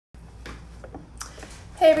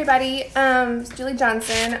Hey everybody, it's Julie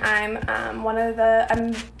Johnson. I'm one of the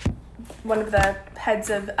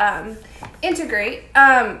heads of Integrate.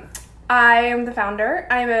 I am the founder.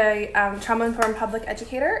 I'm a trauma-informed public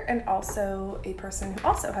educator and also a person who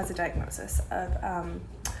also has a diagnosis of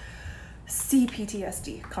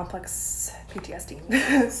CPTSD, complex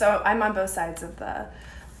PTSD. So I'm on both sides of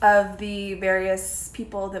the various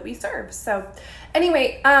people that we serve. So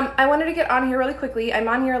anyway, I wanted to get on here really quickly. I'm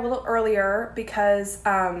on here a little earlier because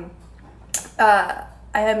I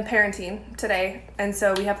am parenting today, and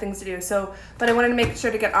so we have things to do. But I wanted to make sure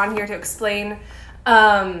to get on here to explain.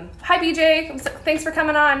 Hi BJ, thanks for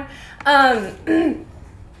coming on. I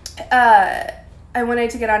wanted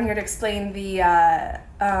to get on here to explain the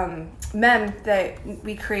meme that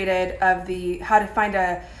we created of the how to find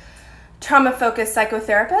a trauma-focused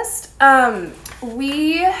psychotherapist.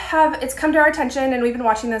 It's come to our attention, and we've been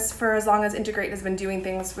watching this for as long as Integrate has been doing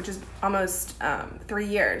things, which is almost 3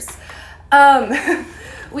 years.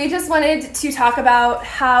 We just wanted to talk about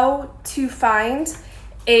how to find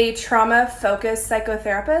a trauma-focused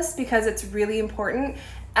psychotherapist because it's really important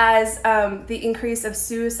as the increase of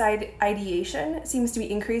suicide ideation seems to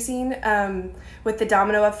be increasing with the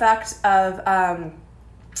domino effect of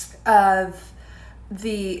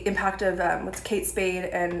the impact of what's Kate Spade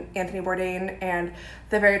and Anthony Bourdain and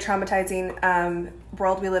the very traumatizing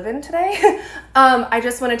world we live in today. I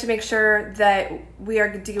just wanted to make sure that we are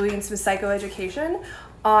doing some psychoeducation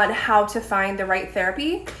on how to find the right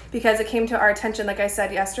therapy because it came to our attention, like I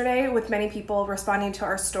said yesterday, with many people responding to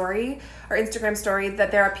our story, our Instagram story, that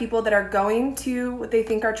there are people that are going to what they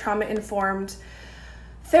think are trauma-informed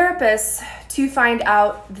therapists to find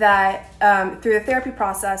out that through the therapy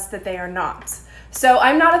process that they are not. So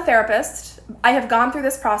I'm not a therapist. I have gone through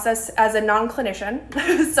this process as a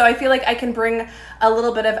non-clinician, so I feel like I can bring a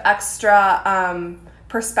little bit of extra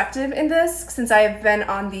perspective in this since I have been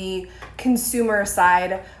on the consumer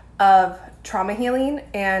side of trauma healing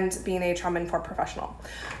and being a trauma-informed professional.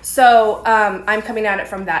 So I'm coming at it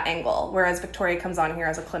from that angle, whereas Victoria comes on here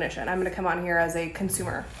as a clinician. I'm gonna come on here as a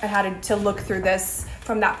consumer and how to look through this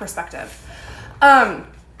from that perspective.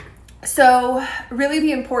 So really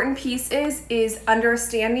the important piece is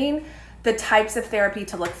understanding the types of therapy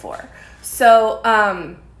to look for. So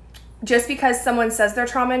just because someone says they're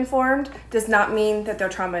trauma-informed does not mean that they're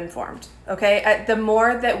trauma-informed, okay? The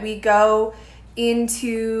more that we go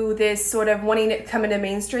into this sort of wanting it to come into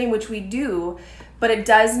mainstream, which we do, but it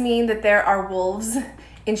does mean that there are wolves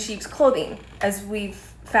in sheep's clothing, as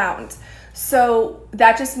we've found. So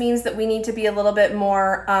that just means that we need to be a little bit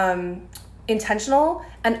more intentional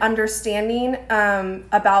and understanding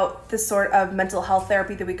about the sort of mental health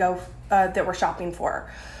therapy that we go that we're shopping for.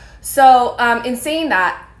 So in saying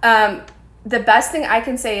that, the best thing I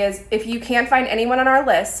can say is if you can't find anyone on our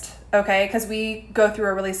list, okay, because we go through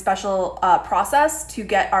a really special process to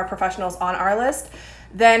get our professionals on our list,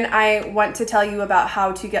 then I want to tell you about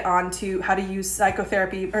how to get on to how to use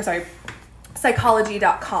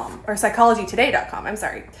psychology.com or psychologytoday.com. I'm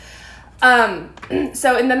sorry.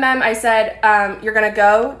 So in the mem, I said, you're going to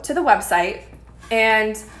go to the website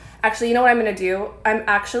and actually, you know what I'm going to do? And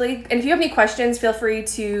if you have any questions, feel free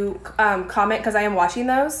to comment because I am watching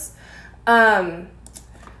those. I'm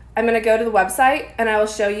going to go to the website and I will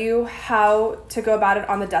show you how to go about it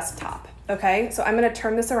on the desktop. Okay. So I'm going to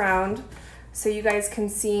turn this around so you guys can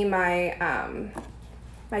see my,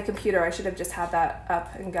 my computer. I should have just had that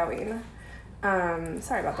up and going.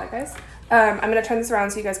 Sorry about that, guys. I'm going to turn this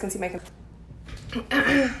around so you guys can see my computer.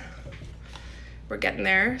 We're getting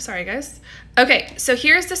there. Sorry, guys. Okay, so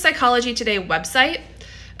here's the Psychology Today website.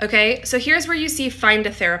 Okay, so here's where you see Find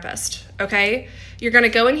a Therapist. Okay, you're going to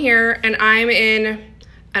go in here, and I'm in,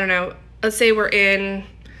 I don't know, let's say we're in,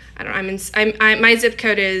 I don't know, my zip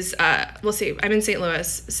code is, we'll see, I'm in St.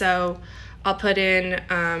 Louis, so I'll put in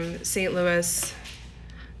St. Louis,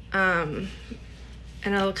 and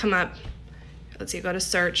it'll come up. Let's see, go to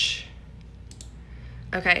search.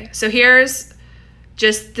 Okay, so here's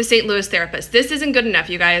just the St. Louis therapist. This isn't good enough,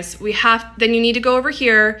 you guys. Then you need to go over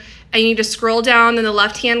here and you need to scroll down in the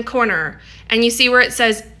left-hand corner and you see where it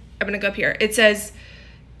says, I'm gonna go up here. It says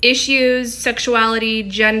issues, sexuality,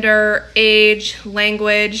 gender, age,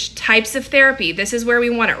 language, types of therapy. This is where we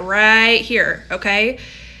want it right here, okay?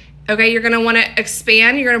 Okay, you're gonna wanna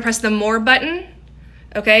expand. You're gonna press the more button,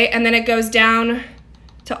 okay? And then it goes down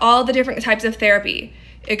to all the different types of therapy.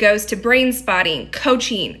 It goes to brain spotting,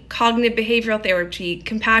 coaching, cognitive behavioral therapy,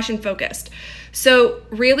 compassion focused. So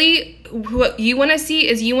really what you want to see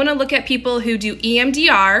is you want to look at people who do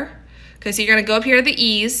EMDR, because you're going to go up here to the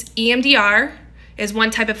E's. EMDR is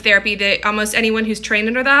one type of therapy that almost anyone who's trained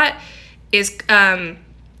under that is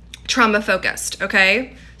trauma focused,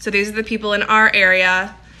 okay? So these are the people in our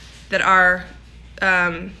area that are,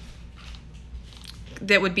 that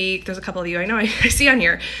would be, there's a couple of you I know I see on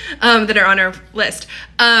here that are on our list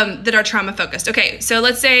that are trauma focused. Okay, so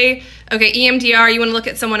let's say, okay, EMDR, you want to look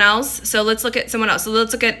at someone else. So let's look at someone else. So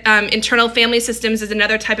let's look at internal family systems is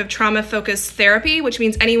another type of trauma focused therapy, which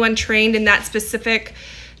means anyone trained in that specific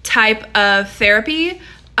type of therapy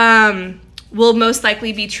will most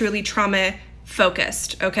likely be truly trauma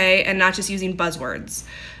focused, okay, and not just using buzzwords.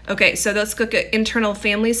 Okay, so let's look at internal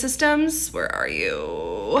family systems. Where are you?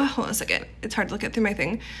 Hold on a second. It's hard to look at through my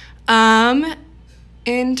thing.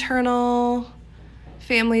 Internal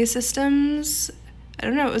family systems. I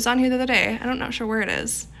don't know. It was on here the other day. I'm not sure where it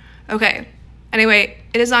is. Okay. Anyway,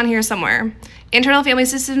 it is on here somewhere. Internal family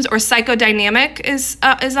systems or psychodynamic is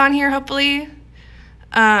on here, hopefully.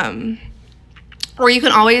 Or you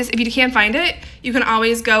can always, if you can't find it, you can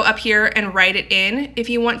always go up here and write it in if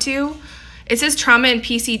you want to. It says trauma and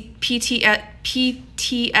PTSD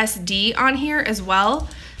on here as well.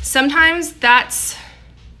 Sometimes that's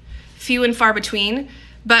few and far between,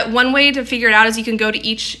 but one way to figure it out is you can go to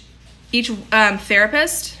each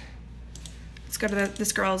therapist. Let's go to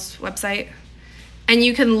this girl's website, and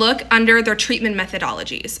you can look under their treatment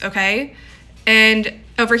methodologies, okay? And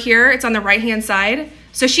over here, it's on the right-hand side.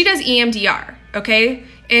 So she does EMDR, okay?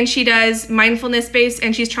 And she does mindfulness-based,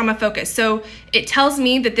 and she's trauma-focused. So it tells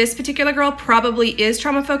me that this particular girl probably is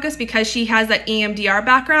trauma-focused because she has that EMDR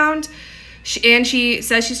background, and she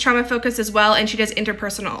says she's trauma-focused as well, and she does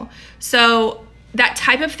interpersonal. So that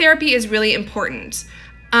type of therapy is really important.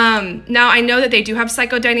 Now, I know that they do have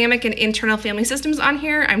psychodynamic and internal family systems on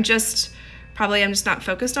here. I'm just not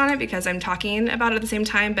focused on it because I'm talking about it at the same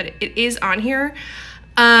time, but it is on here.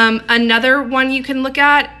 Another one you can look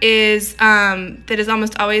at is, that is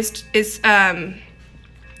almost always, is,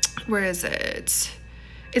 where is it?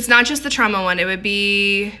 It's not just the trauma one. It would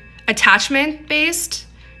be attachment-based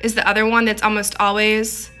is the other one that's almost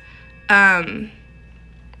always, although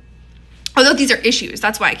these are issues.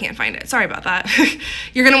 That's why I can't find it. Sorry about that.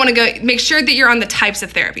 You're going to want to go make sure that you're on the types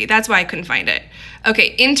of therapy. That's why I couldn't find it.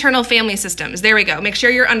 Okay, internal family systems. There we go. Make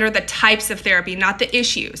sure you're under the types of therapy, not the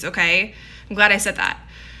issues, okay? I'm glad I said that.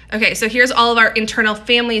 Okay, so here's all of our internal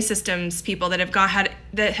family systems people that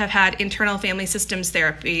have had internal family systems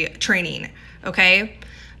therapy training, okay?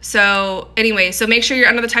 So anyway, so make sure you're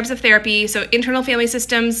under the types of therapy. So internal family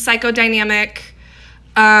systems, psychodynamic,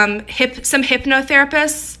 some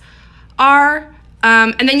hypnotherapists are,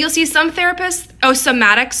 and then you'll see some therapists,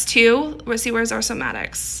 somatics too. Let's see, where's our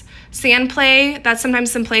somatics? Sand play, that's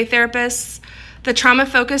sometimes some play therapists. The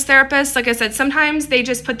trauma-focused therapists, like I said, sometimes they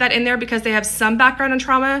just put that in there because they have some background in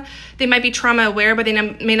trauma. They might be trauma-aware, but they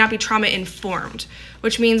may not be trauma-informed,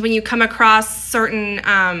 which means when you come across certain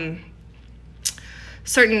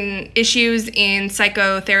issues in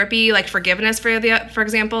psychotherapy, like forgiveness, for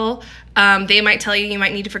example, they might tell you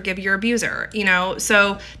might need to forgive your abuser, you know?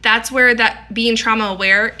 So that's where that being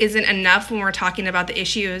trauma-aware isn't enough when we're talking about the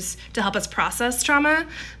issues to help us process trauma.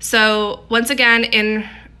 So once again,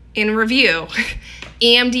 in review,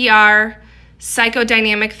 EMDR,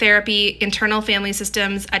 psychodynamic therapy, internal family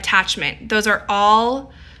systems, attachment. Those are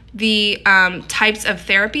all the types of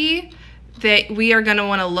therapy that we are going to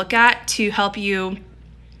want to look at to help you.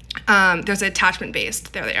 There's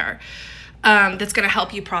attachment-based, there they are, that's going to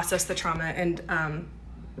help you process the trauma and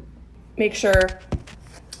make sure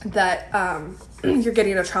that you're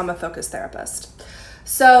getting a trauma-focused therapist.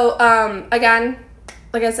 So again,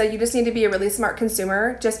 like I said, you just need to be a really smart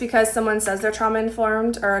consumer. Just because someone says they're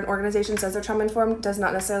trauma-informed or an organization says they're trauma-informed does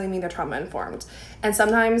not necessarily mean they're trauma-informed. And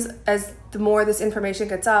sometimes as the more this information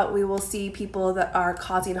gets out, we will see people that are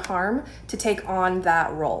causing harm to take on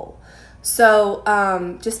that role. So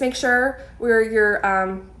just make sure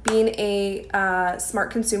you're being a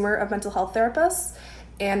smart consumer of mental health therapists,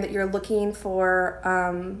 and that you're looking for,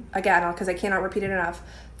 again, because I cannot repeat it enough,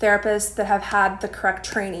 therapists that have had the correct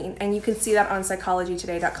training. And you can see that on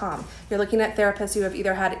psychologytoday.com. You're looking at therapists who have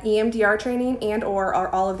either had EMDR training and or are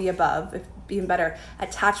all of the above, if even better,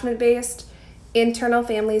 attachment-based, internal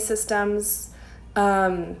family systems.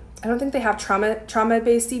 I don't think they have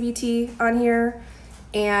trauma-based CBT on here.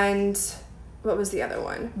 And what was the other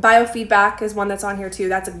one? Biofeedback is one that's on here too.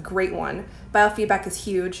 That's a great one. Biofeedback is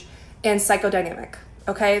huge. And psychodynamic.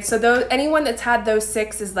 Okay, so anyone that's had those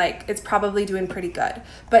 6 is like, it's probably doing pretty good.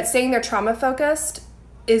 But saying they're trauma focused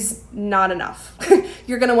is not enough.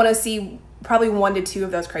 You're gonna wanna see probably 1 to 2 of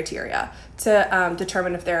those criteria to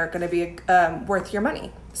determine if they're gonna be worth your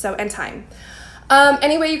money, and time.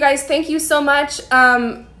 Anyway, you guys, thank you so much.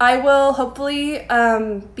 I will hopefully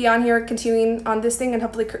be on here continuing on this thing and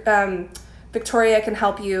hopefully Victoria can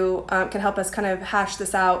help you, can help us kind of hash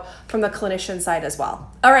this out from the clinician side as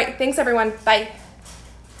well. All right, thanks everyone. Bye.